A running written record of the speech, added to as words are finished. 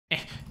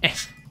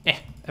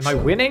Am I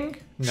winning?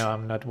 No,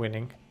 I'm not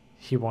winning.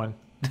 He won.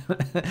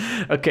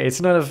 Okay,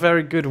 it's not a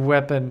very good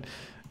weapon,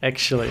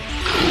 actually.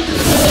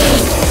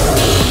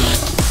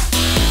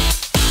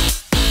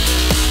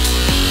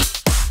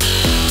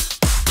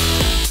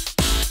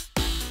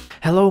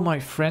 Hello my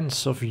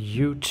friends of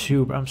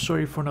YouTube, I'm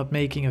sorry for not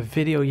making a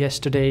video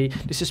yesterday.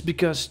 This is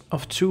because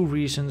of two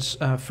reasons.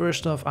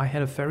 First off, I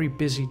had a very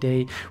busy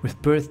day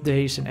with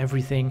birthdays and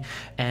everything.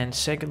 And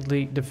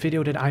secondly, the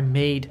video that I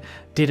made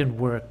didn't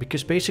work.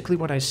 Because basically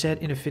what I said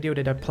in a video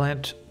that I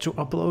planned to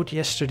upload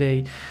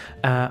yesterday,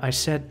 I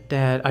said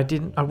that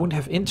I wouldn't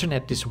have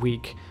internet this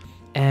week.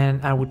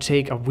 And I would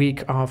take a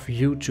week off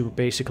YouTube,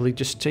 basically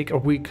just take a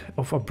week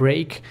of a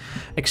break,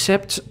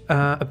 except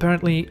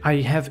apparently I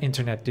have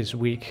internet this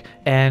week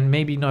and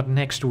maybe not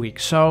next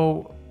week.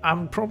 So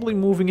I'm probably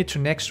moving it to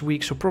next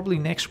week, so probably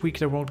next week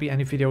there won't be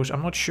any videos.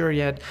 I'm not sure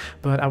yet,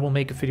 but I will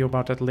make a video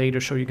about that later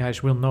so you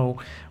guys will know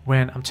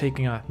when I'm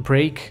taking a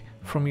break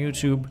from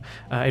YouTube.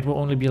 It will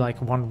only be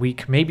like 1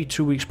 week, maybe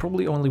 2 weeks,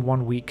 probably only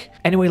 1 week.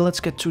 Anyway, let's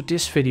get to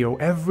this video.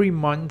 Every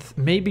month,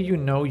 maybe you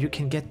know, you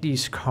can get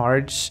these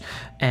cards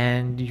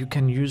and you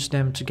can use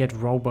them to get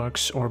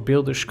Robux or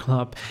Builders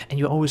Club, and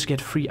you always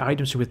get free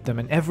items with them.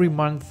 And every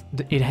month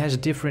it has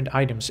different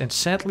items, and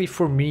sadly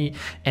for me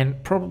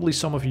and probably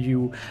some of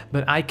you,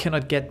 but I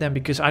cannot get them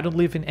because I don't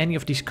live in any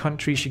of these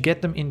countries. You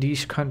get them in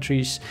these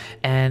countries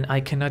and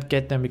I cannot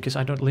get them because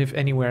I don't live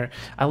anywhere.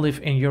 I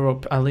live in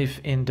Europe, I live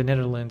in the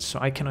Netherlands, so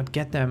I cannot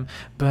get them,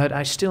 but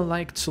I still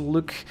like to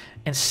look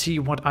and see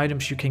what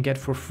items you can get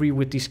for free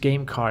with these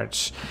game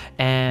cards.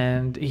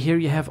 And here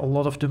you have a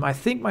lot of them. I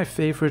think my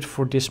favorite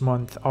for this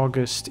month,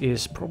 August,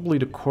 is probably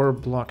the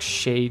Korblox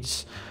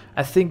shades.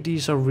 I think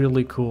these are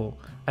really cool.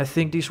 I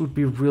think these would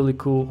be really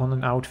cool on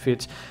an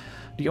outfit.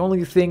 The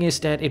only thing is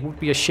that it would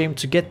be a shame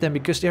to get them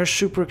because they are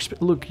super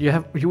expensive. Look,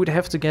 you would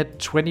have to get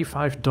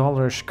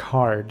 $25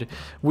 card,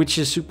 which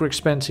is super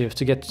expensive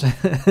to get.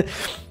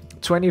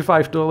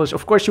 $25.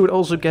 Of course, you would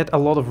also get a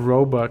lot of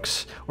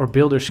Robux or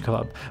Builders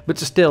Club, but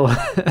still,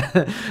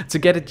 to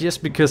get it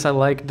just because I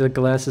like the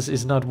glasses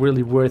is not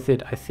really worth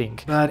it, I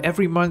think. But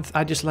every month,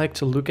 I just like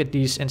to look at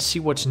these and see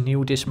what's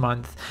new this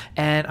month.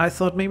 And I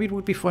thought maybe it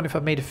would be fun if I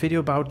made a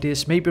video about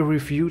this, maybe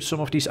reviewed some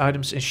of these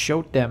items and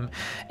showed them,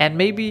 and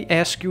maybe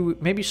ask you,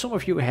 maybe some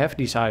of you have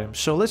these items.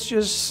 So let's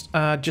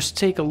just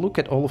take a look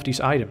at all of these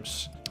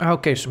items.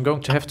 Okay, so I'm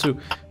going to have to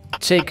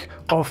take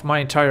off my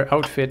entire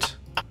outfit.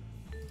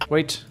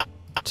 Wait.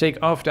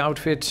 Take off the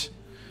outfit,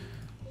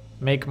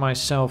 make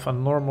myself a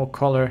normal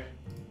color.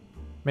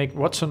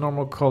 What's a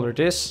normal color?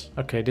 This?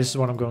 Okay, this is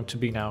what I'm going to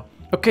be now.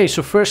 Okay,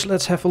 so first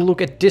let's have a look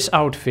at this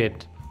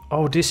outfit.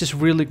 Oh, this is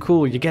really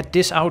cool. You get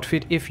this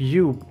outfit if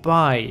you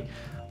buy.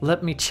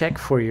 Let me check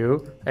for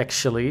you,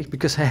 actually,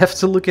 because I have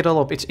to look it all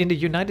up. It's in the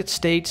United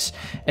States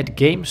at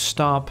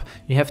Gamestop.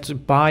 You have to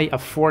buy a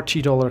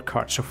 $40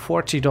 card. So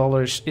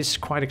 $40 is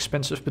quite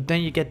expensive, but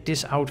then you get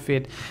this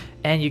outfit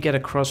and you get a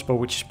crossbow,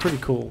 which is pretty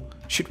cool.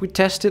 Should we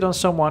test it on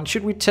someone?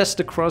 Should we test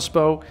the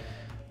crossbow?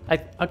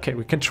 Okay,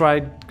 we can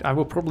try. I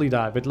will probably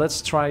die, but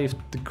let's try if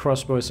the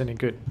crossbow is any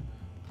good.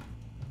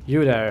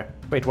 You there.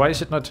 Wait, why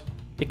is it not?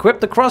 Equip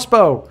the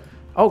crossbow!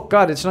 Oh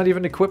god, it's not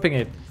even equipping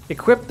it.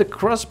 Equip the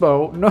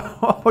crossbow.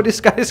 No,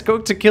 this guy is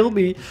going to kill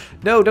me.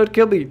 No, don't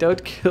kill me.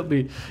 Don't kill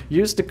me.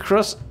 Use the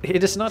cross.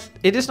 It is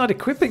not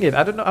equipping it.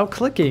 I don't know. I'm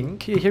clicking.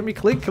 Can you hear me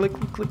click? Click,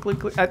 click, click,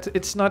 click.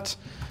 It's not.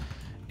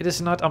 It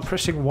is not. I'm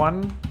pressing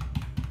 1.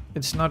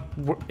 It's not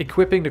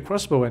equipping the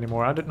crossbow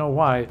anymore. I don't know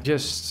why.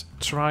 Just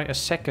try a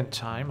second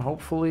time.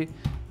 Hopefully.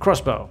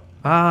 Crossbow.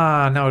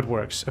 Ah, now it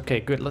works. Okay,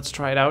 good. Let's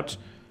try it out.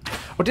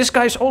 Oh, this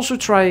guy is also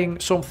trying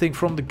something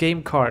from the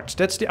game cards.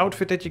 That's the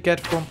outfit that you get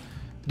from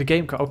the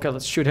game card. Okay,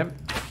 let's shoot him.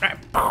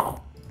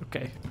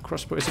 Okay, the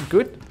crossbow isn't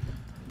good.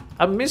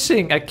 I'm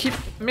missing. I keep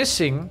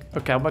missing.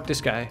 Okay, how about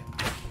this guy?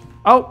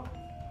 Oh!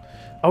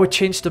 Oh, it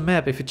changed the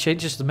map. If it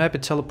changes the map,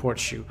 it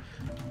teleports you.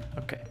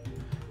 Okay.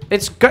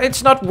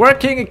 It's not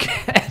working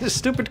again.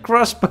 Stupid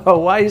crossbow.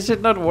 Why is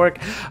it not work?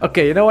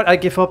 Okay, you know what? I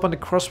give up on the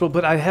crossbow,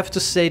 but I have to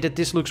say that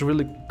this looks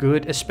really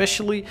good,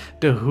 especially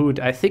the hood.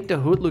 I think the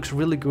hood looks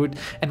really good.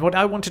 And what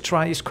I want to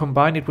try is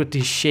combine it with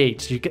these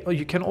shades. You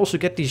can also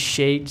get these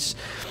shades.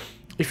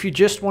 If you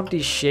just want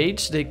these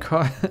shades, they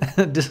come.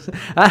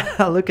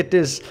 Look at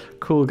this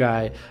cool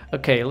guy.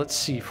 Okay, let's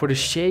see. For the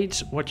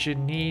shades, what you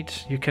need,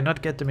 you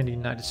cannot get them in the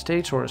United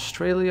States or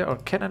Australia or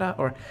Canada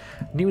or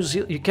New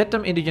Zealand. You get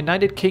them in the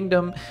United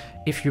Kingdom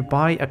if you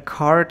buy a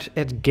card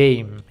at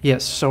Game.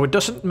 Yes, so it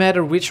doesn't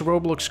matter which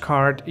Roblox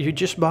card. You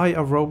just buy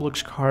a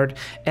Roblox card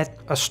at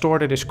a store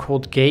that is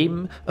called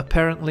Game,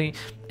 apparently.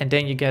 And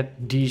then you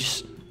get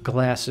these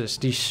glasses,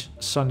 these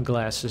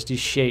sunglasses, these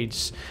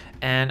shades.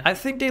 And I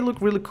think they look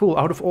really cool.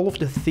 Out of all of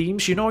the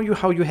themes, you know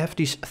how you have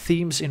these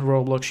themes in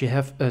Roblox. You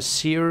have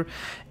Seer,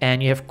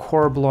 and you have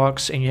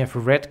Korblox, and you have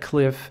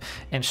Redcliff,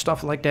 and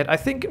stuff like that. I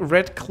think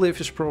Redcliff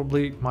is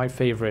probably my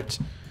favorite.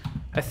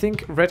 I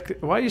think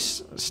why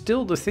is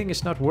still the thing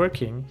is not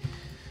working?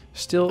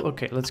 Still,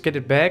 okay, let's get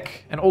it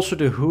back. And also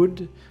the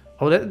hood.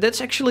 Oh, that's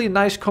actually a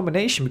nice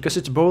combination because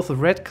it's both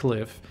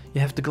Redcliff.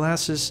 You have the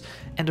glasses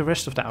and the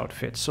rest of the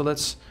outfit. So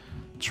let's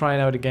try it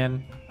out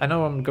again. I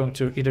know I'm going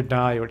to either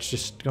die or it's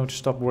just going to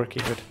stop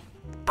working, but...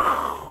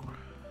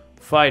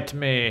 Fight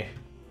me.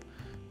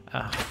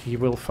 He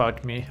will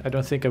fight me. I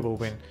don't think I will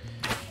win.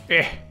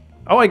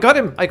 Oh, I got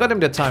him! I got him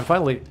that time,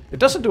 finally. It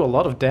doesn't do a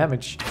lot of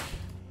damage.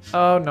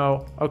 Oh,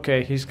 no.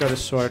 Okay, he's got a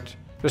sword.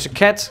 There's a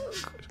cat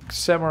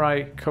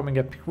samurai coming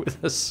at me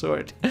with a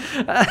sword.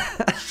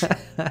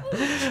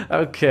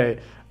 Okay.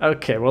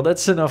 Okay, well,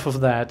 that's enough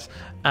of that.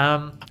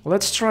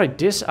 Let's try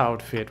this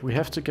outfit. We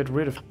have to get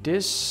rid of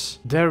this.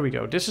 There we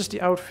go. This is the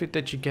outfit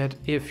that you get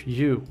if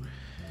you...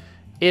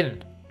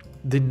 In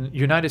the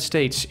United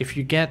States, if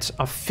you get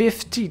a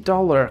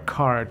 $50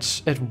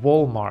 cards at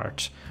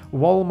Walmart.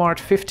 Walmart,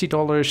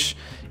 $50,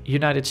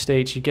 United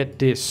States, you get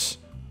this.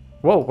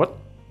 Whoa, what?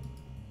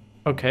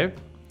 Okay.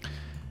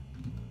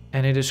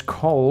 And it is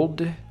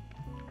called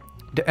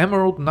the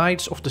Emerald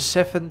Knights of the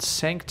Seventh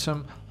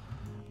Sanctum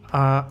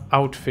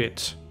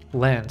outfit.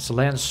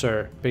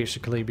 Lancer,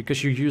 basically.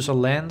 Because you use a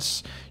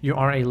lance, you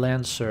are a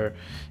Lancer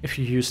if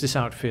you use this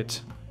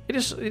outfit. It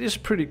is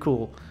pretty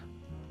cool.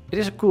 It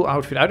is a cool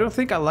outfit. I don't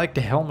think I like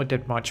the helmet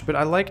that much, but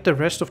I like the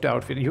rest of the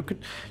outfit. You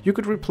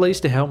could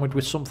replace the helmet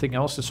with something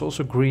else that's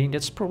also green.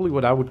 That's probably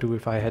what I would do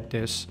if I had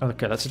this.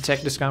 Okay, let's attack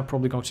this guy. I'm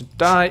probably going to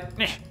die.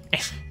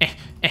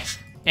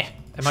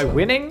 Am I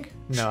winning?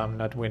 No, I'm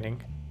not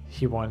winning.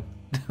 He won.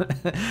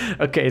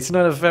 Okay, it's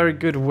not a very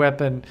good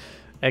weapon,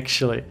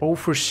 actually.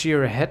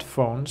 Overseer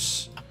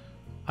headphones.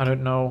 I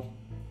don't know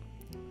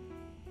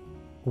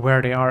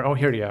where they are. Oh,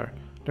 here they are.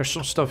 There's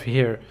some stuff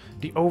here.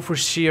 The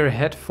Overseer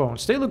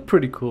headphones. They look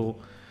pretty cool.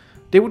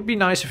 They would be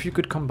nice if you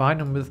could combine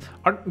them with...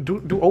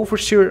 Do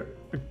Overseer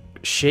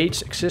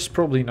shades exist?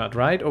 Probably not,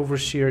 right?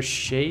 Overseer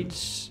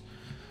shades?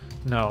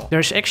 No.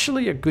 There's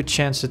actually a good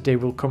chance that they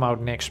will come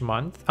out next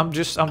month. I'm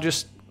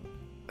just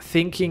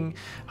thinking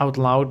out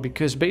loud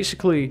because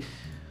basically...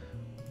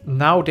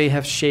 Now they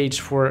have shades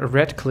for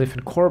Redcliff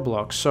and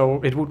Korblox,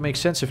 so it would make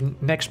sense if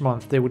next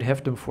month they would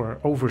have them for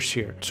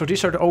Overseer. So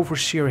these are the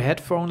Overseer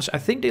headphones. I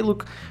think they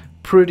look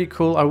pretty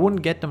cool. I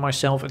wouldn't get them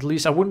myself, at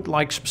least. I wouldn't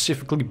like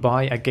specifically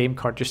buy a game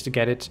card just to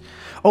get it.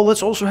 Oh,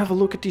 let's also have a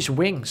look at these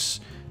wings.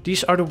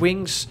 These are the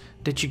wings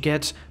that you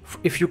get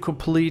if you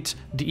complete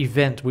the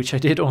event, which I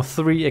did on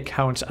 3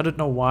 accounts. I don't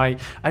know why.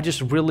 I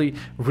just really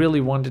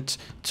wanted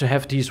to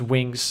have these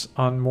wings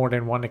on more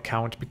than 1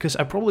 account because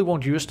I probably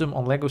won't use them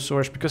on Lego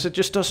Source because it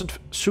just doesn't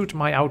suit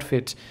my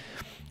outfit.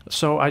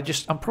 So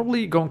I'm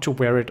probably going to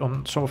wear it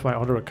on some of my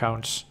other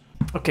accounts.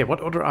 Okay, what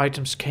other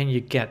items can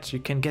you get? You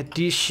can get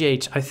these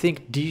shades. I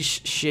think these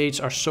shades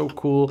are so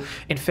cool.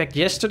 In fact,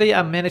 yesterday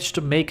I managed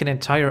to make an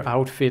entire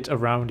outfit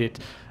around it.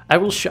 I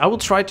will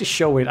try to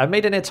show it. I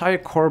made an entire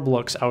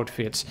Korblox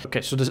outfit.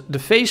 Okay, so the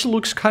face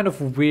looks kind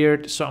of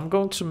weird. So I'm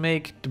going to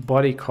make the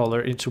body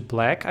color into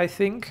black, I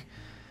think.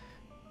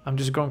 I'm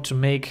just going to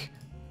make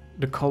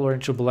the color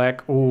into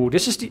black. Oh,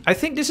 I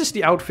think this is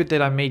the outfit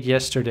that I made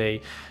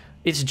yesterday.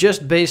 It's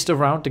just based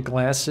around the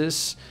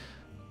glasses.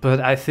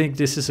 But I think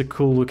this is a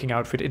cool looking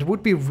outfit. It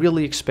would be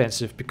really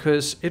expensive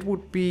because it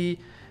would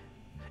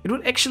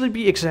actually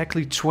be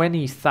exactly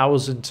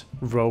 20,000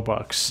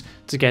 Robux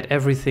to get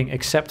everything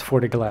except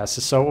for the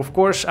glasses. So of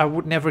course I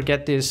would never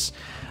get this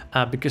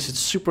because it's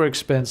super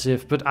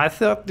expensive. But I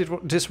thought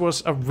this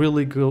was a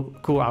really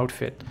cool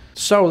outfit.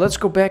 So let's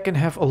go back and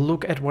have a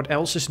look at what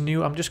else is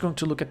new. I'm just going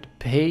to look at the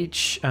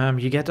page.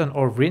 You get an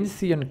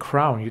Orinthian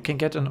crown. You can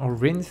get an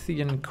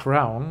Orinthian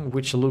crown,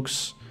 which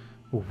looks...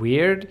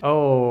 weird.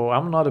 Oh,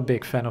 I'm not a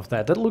big fan of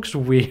that. That looks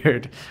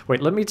weird.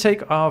 Wait, let me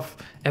take off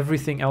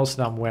everything else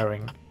that I'm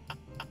wearing.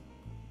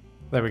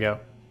 There we go.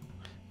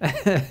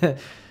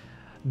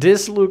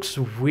 This looks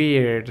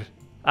weird.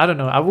 I don't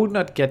know. I would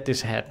not get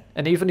this hat.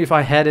 And even if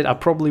I had it, I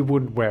probably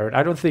wouldn't wear it.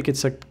 I don't think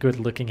it's a good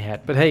looking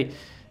hat. But hey,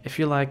 if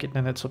you like it,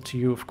 then it's up to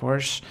you, of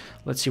course.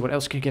 Let's see, what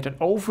else can you get? An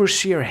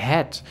Overseer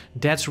hat.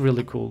 That's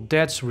really cool.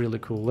 That's really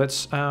cool.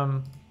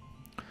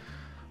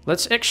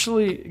 Let's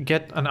actually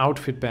get an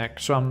outfit back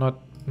so I'm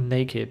not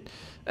naked.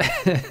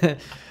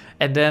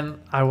 And then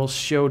I will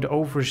show the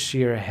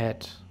Overseer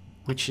hat,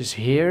 which is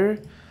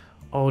here.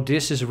 Oh,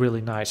 this is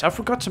really nice. I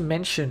forgot to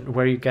mention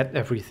where you get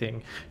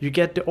everything. You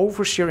get the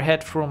Overseer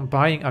hat from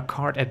buying a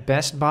card at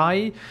Best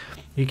Buy.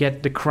 You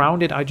get the crown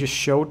that I just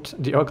showed,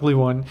 the ugly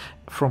one,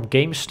 from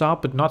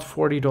Gamestop, but not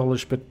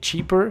 $40, but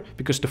cheaper,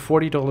 because the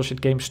 $40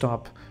 at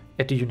Gamestop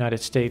at the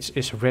United States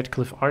is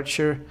Redcliff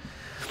Archer.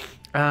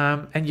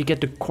 And you get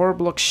the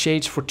Korblox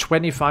shades for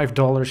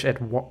 $25 at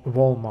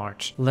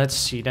Walmart. Let's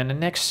see. Then the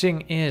next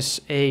thing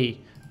is a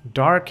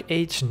Dark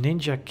Age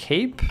Ninja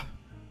Cape.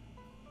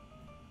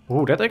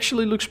 Oh, that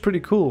actually looks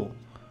pretty cool.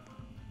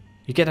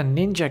 You get a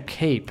ninja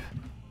cape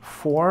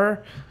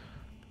for...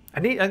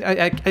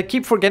 I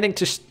keep forgetting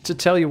to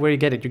tell you where you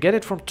get it. You get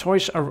it from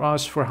Toys R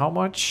Us for how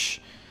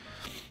much?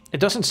 It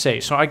doesn't say.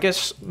 So I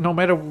guess no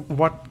matter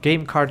what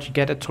game card you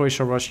get at Toys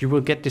R Us, you will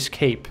get this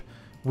cape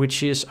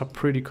which is a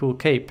pretty cool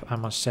cape, I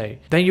must say.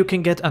 Then you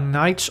can get a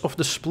Knights of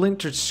the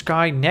Splintered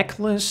Sky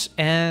necklace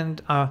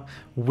and a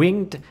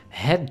winged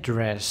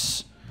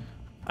headdress.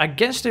 I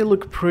guess they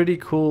look pretty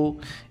cool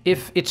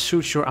if it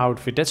suits your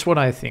outfit. That's what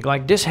I think.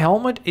 Like this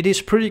helmet, it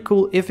is pretty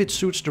cool if it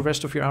suits the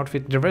rest of your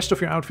outfit. The rest of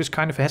your outfit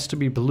kind of has to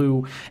be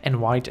blue and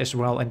white as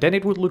well. And then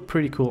it would look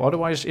pretty cool.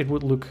 Otherwise, it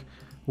would look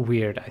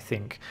weird, I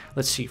think.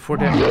 Let's see. For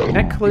the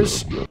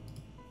necklace...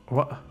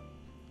 What?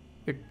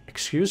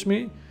 Excuse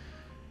me?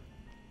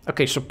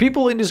 Okay, so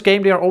people in this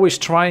game, they are always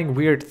trying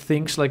weird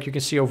things like you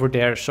can see over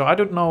there. So I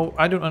don't know,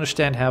 I don't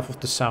understand half of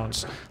the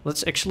sounds.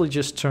 Let's actually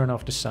just turn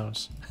off the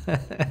sounds.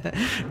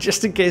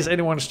 Just in case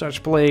anyone starts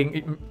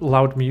playing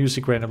loud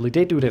music randomly.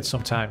 They do that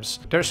sometimes.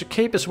 There's a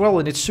cape as well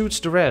and it suits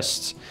the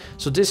rest.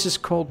 So this is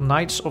called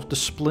Knights of the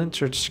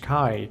Splintered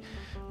Sky,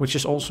 which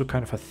is also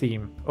kind of a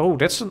theme. Oh,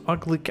 that's an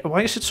ugly cape.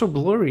 Why is it so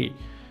blurry?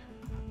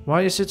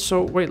 Why is it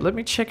so... Wait, let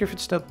me check if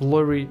it's that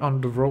blurry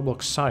on the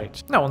Roblox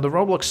site. No, on the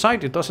Roblox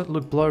site it doesn't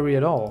look blurry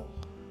at all.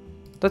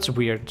 That's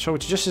weird. So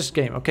it's just this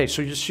game. Okay,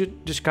 so you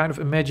should just kind of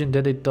imagine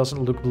that it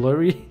doesn't look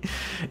blurry.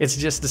 It's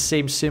just the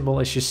same symbol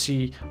as you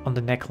see on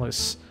the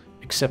necklace,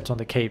 except on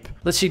the cape.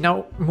 Let's see,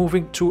 now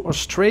moving to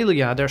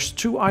Australia. There's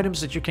 2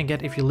 items that you can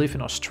get if you live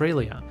in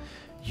Australia.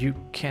 You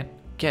can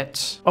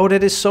get... Oh,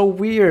 that is so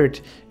weird.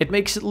 It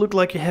makes it look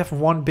like you have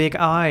one big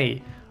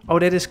eye. Oh,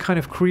 that is kind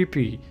of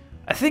creepy.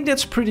 I think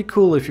that's pretty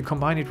cool if you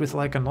combine it with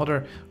like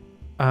another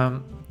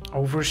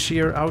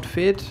overseer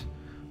outfit.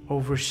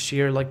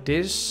 Overseer like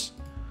this.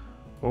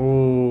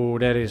 Oh,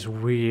 that is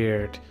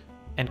weird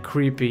and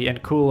creepy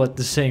and cool at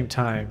the same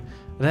time.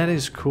 That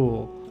is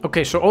cool.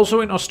 Okay, so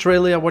also in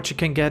Australia what you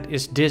can get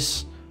is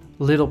this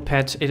little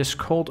pet. It is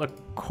called a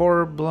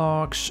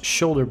Korblox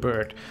shoulder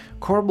bird.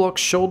 Korblox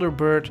shoulder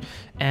bird,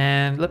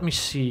 and let me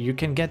see, you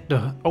can get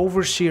the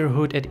overseer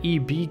hood at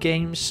EB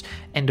Games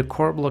and the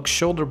Korblox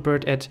shoulder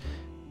bird at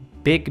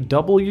Big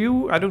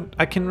W.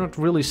 I cannot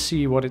really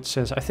see what it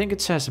says. I think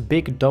it says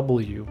Big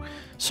W.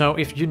 So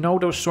if you know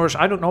those stores,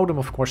 I don't know them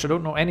of course. I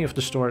don't know any of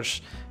the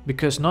stores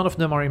because none of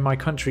them are in my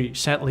country,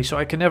 sadly. So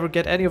I can never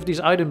get any of these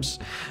items.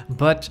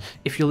 But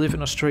if you live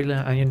in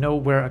Australia and you know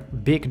where a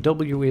Big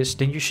W is,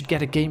 then you should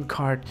get a game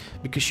card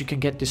because you can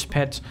get this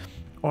pet.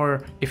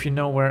 Or if you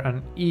know where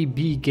an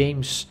EB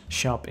Games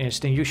shop is,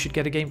 then you should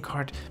get a game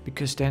card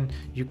because then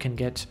you can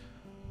get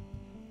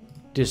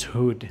this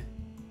hood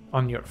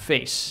on your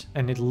face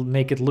and it'll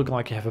make it look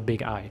like you have a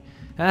big eye.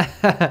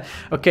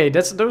 Okay,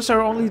 those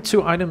are only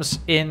 2 items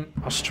in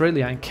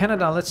Australia. In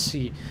Canada, let's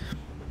see.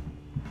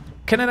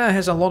 Canada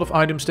has a lot of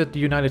items that the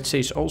United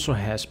States also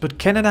has, but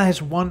Canada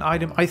has 1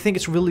 item. I think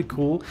it's really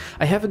cool.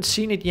 I haven't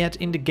seen it yet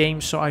in the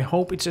game, so I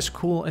hope it's as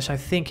cool as I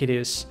think it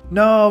is.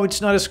 No,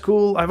 it's not as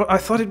cool. I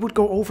thought it would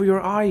go over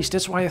your eyes.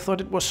 That's why I thought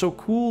it was so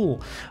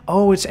cool.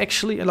 Oh, it's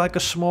actually like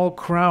a small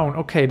crown.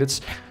 Okay, that's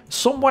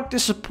somewhat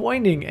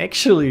disappointing,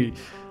 actually.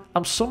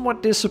 I'm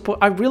somewhat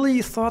disappointed. I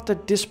really thought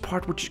that this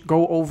part would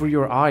go over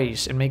your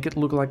eyes and make it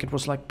look like it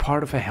was like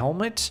part of a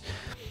helmet.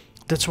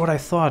 That's what I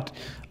thought.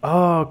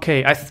 Oh,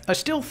 okay. I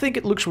still think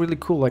it looks really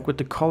cool, like with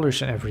the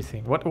colors and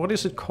everything. What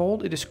is it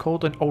called? It is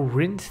called an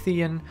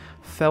Orinthian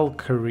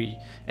Valkyrie.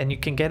 And you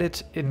can get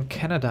it in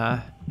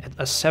Canada at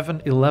a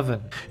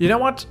 7-Eleven. You know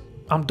what?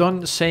 I'm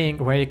done saying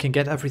where you can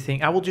get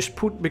everything. I will just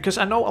put, because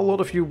I know a lot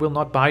of you will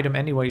not buy them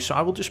anyway, so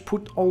I will just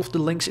put all of the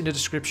links in the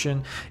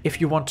description if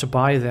you want to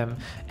buy them.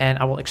 And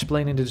I will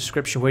explain in the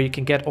description where you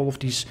can get all of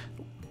these,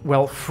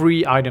 well,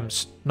 free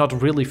items.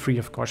 Not really free,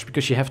 of course,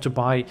 because you have to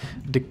buy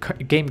the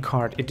game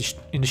card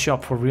in the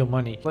shop for real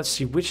money. Let's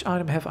see, which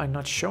item have I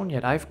not shown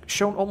yet? I've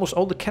shown almost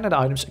all the Canada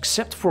items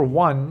except for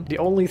one. The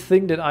only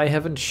thing that I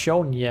haven't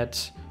shown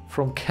yet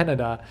from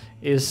Canada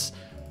is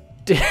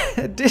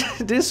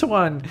this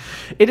one.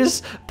 It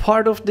is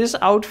part of this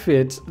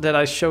outfit that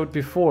I showed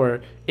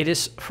before. It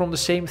is from the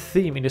same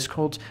theme. It is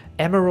called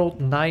Emerald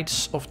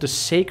Knights of the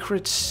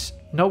Sacred...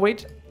 No,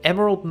 wait.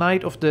 Emerald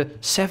Knight of the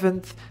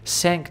 7th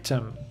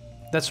Sanctum.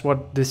 That's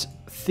what this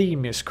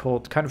theme is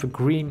called. Kind of a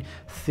green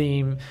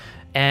theme.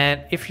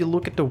 And if you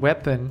look at the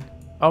weapon...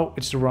 Oh,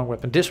 it's the wrong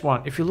weapon. This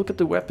one. If you look at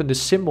the weapon, the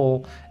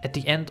symbol at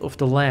the end of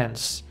the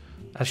lance.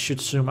 I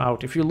should zoom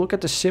out. If you look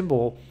at the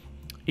symbol...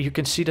 You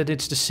can see that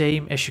it's the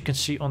same as you can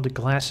see on the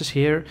glasses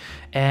here,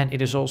 and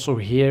it is also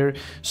here.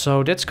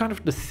 So that's kind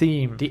of the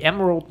theme, the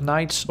Emerald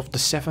Knights of the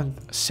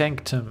 7th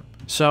Sanctum.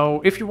 So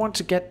if you want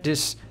to get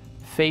this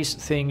face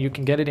thing, you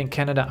can get it in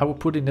Canada. I will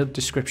put in the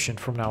description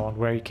from now on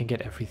where you can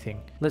get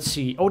everything. Let's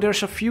see. Oh,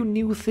 there's a few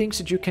new things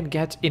that you can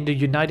get in the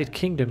United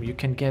Kingdom. You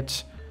can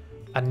get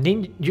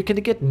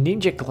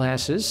ninja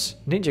glasses.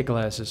 Ninja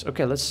glasses.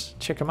 Okay, let's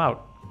check them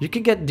out. You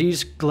can get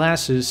these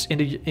glasses in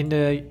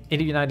the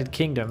United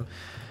Kingdom.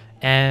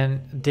 And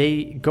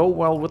they go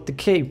well with the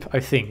cape, I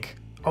think.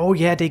 Oh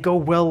yeah, they go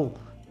well.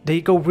 They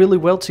go really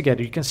well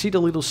together. You can see the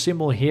little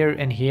symbol here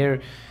and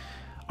here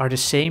are the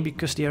same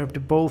because they are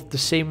both the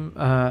same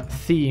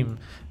theme.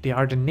 They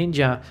are the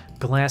ninja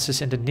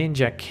glasses and the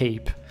ninja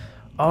cape.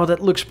 Oh, that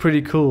looks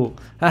pretty cool.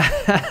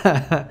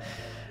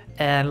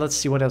 And let's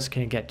see, what else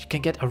can you get? You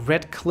can get a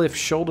Redcliff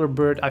shoulder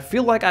bird. I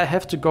feel like I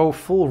have to go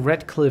full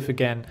Redcliff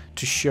again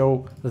to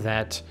show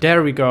that.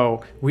 There we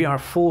go. We are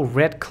full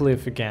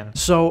Redcliff again.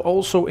 So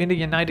also in the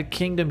United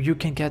Kingdom, you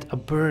can get a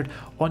bird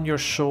on your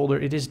shoulder.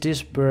 It is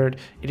this bird.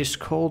 It is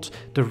called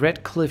the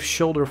Redcliff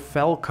Shoulder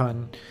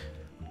Falcon,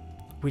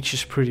 which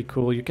is pretty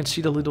cool. You can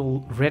see the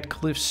little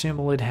Redcliff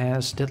symbol it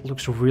has. That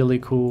looks really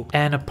cool.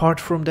 And apart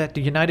from that,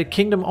 the United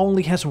Kingdom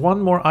only has one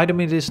more item.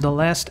 It is the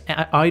last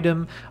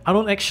item. I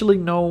don't actually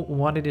know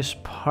what it is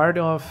part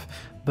of,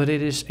 but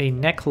it is a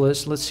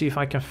necklace. Let's see if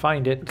I can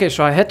find it. Okay,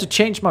 so I had to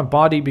change my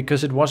body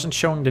because it wasn't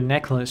showing the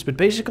necklace. But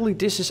basically,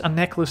 this is a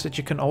necklace that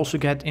you can also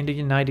get in the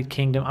United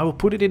Kingdom. I will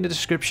put it in the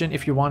description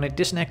if you want it.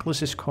 This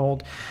necklace is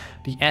called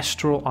the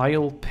Astral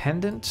Isle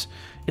Pendant.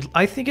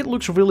 I think it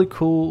looks really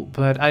cool,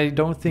 but I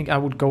don't think I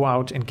would go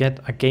out and get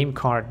a game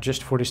card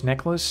just for this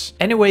necklace.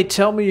 Anyway,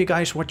 tell me you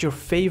guys what your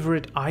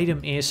favorite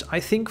item is. I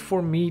think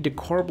for me the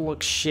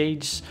Korblox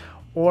shades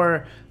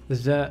or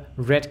the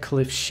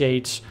Redcliff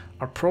shades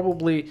are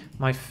probably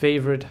my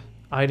favorite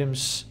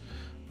items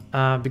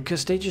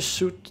because they just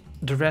suit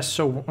the rest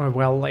so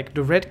well. Like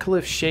the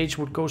Redcliff shades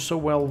would go so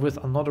well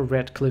with another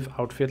Redcliff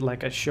outfit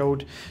like I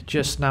showed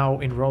just now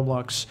in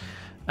Roblox.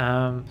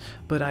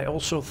 But I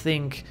also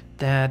think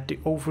that the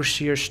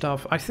Overseer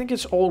stuff, I think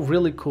it's all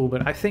really cool,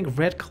 but I think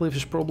Redcliff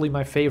is probably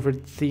my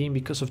favorite theme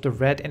because of the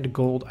red and the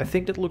gold. I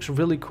think that looks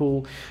really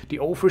cool. The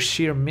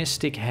Overseer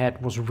Mystic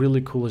head was really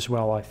cool as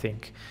well, I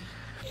think.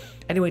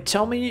 Anyway,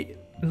 tell me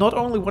not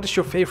only what is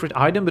your favorite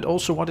item, but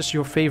also what is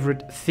your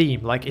favorite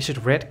theme. Like, is it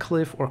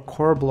Redcliff or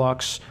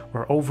Korblox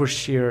or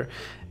Overseer?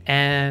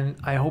 And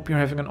I hope you're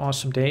having an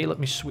awesome day. Let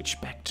me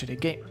switch back to the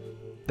game.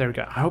 There we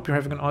go. I hope you're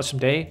having an awesome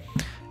day.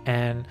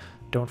 And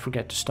don't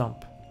forget to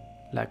stomp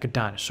like a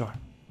dinosaur.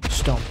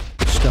 Stomp,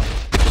 stomp,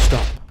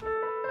 stomp.